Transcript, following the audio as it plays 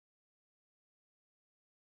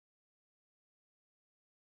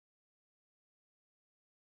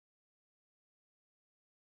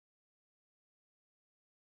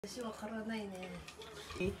私わからないね。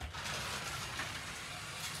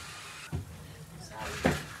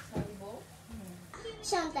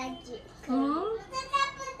ションたち。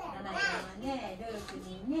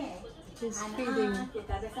She's feeding.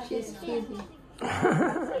 She's feeding.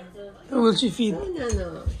 Who will she feed?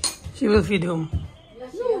 No. She will feed whom?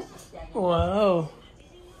 Wow.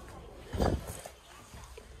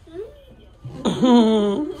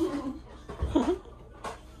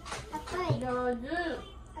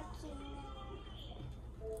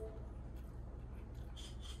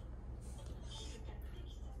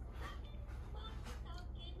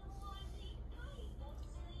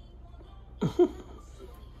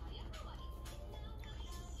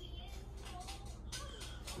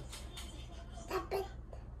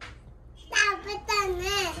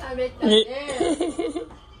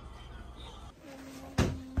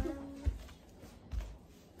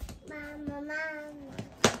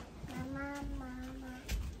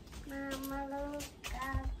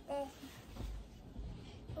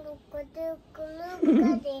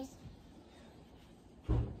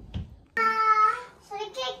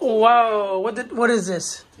 Wow, what is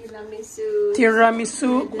this? Tiramisu.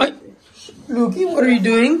 Tiramisu. What? Luki, what are you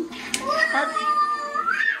doing?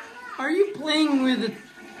 Are you playing with the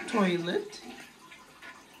toilet?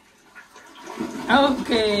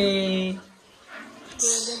 Okay.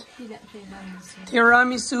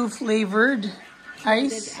 Tiramisu flavored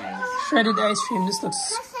ice, shredded ice cream. This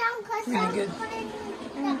looks really good.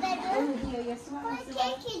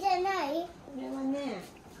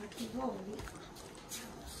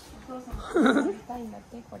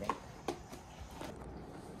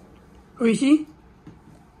 Oishi?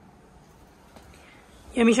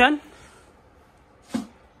 Yummy-chan?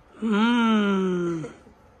 Mmm.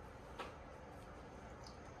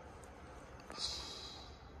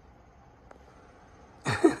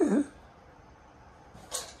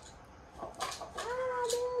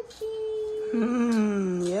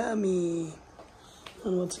 Mmm, yummy.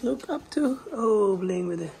 And what's Luke up to? Oh, playing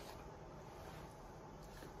with it.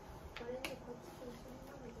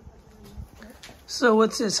 So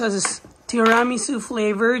what's this? This is tiramisu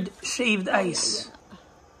flavored shaved ice.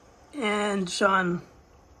 And Sean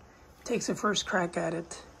takes a first crack at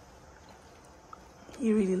it.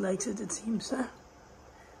 He really likes it, it seems, huh?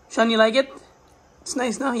 Sean, you like it? It's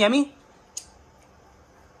nice, no? Yummy?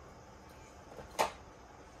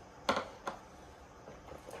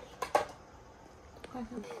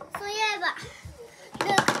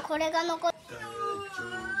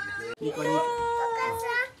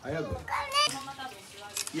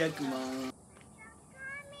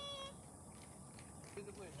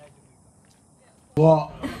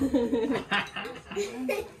 Wow. お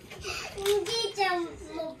じいちゃんも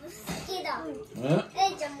好きだ。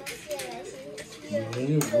えいちゃんも好きだし。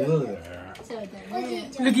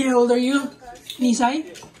Luki, how old are you? Nisai?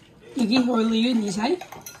 Luki, how old are you? Nisai?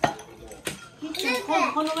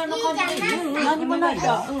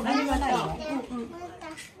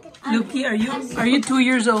 Luki, are you 2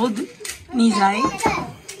 years old? Nisai?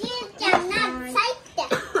 ゆうちゃん何歳って。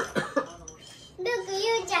ルークゆ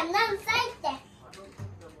うちゃん何歳って。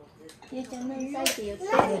ゆうちゃん何歳って言って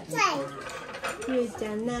何歳。ゆうちゃ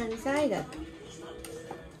ん何歳だって。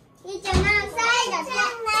ゆうちゃん何歳だって。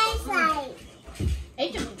何歳。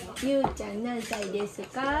ゆうちゃん何歳です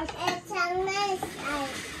か。ちゃん何歳。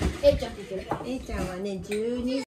えいちゃんはね12歳。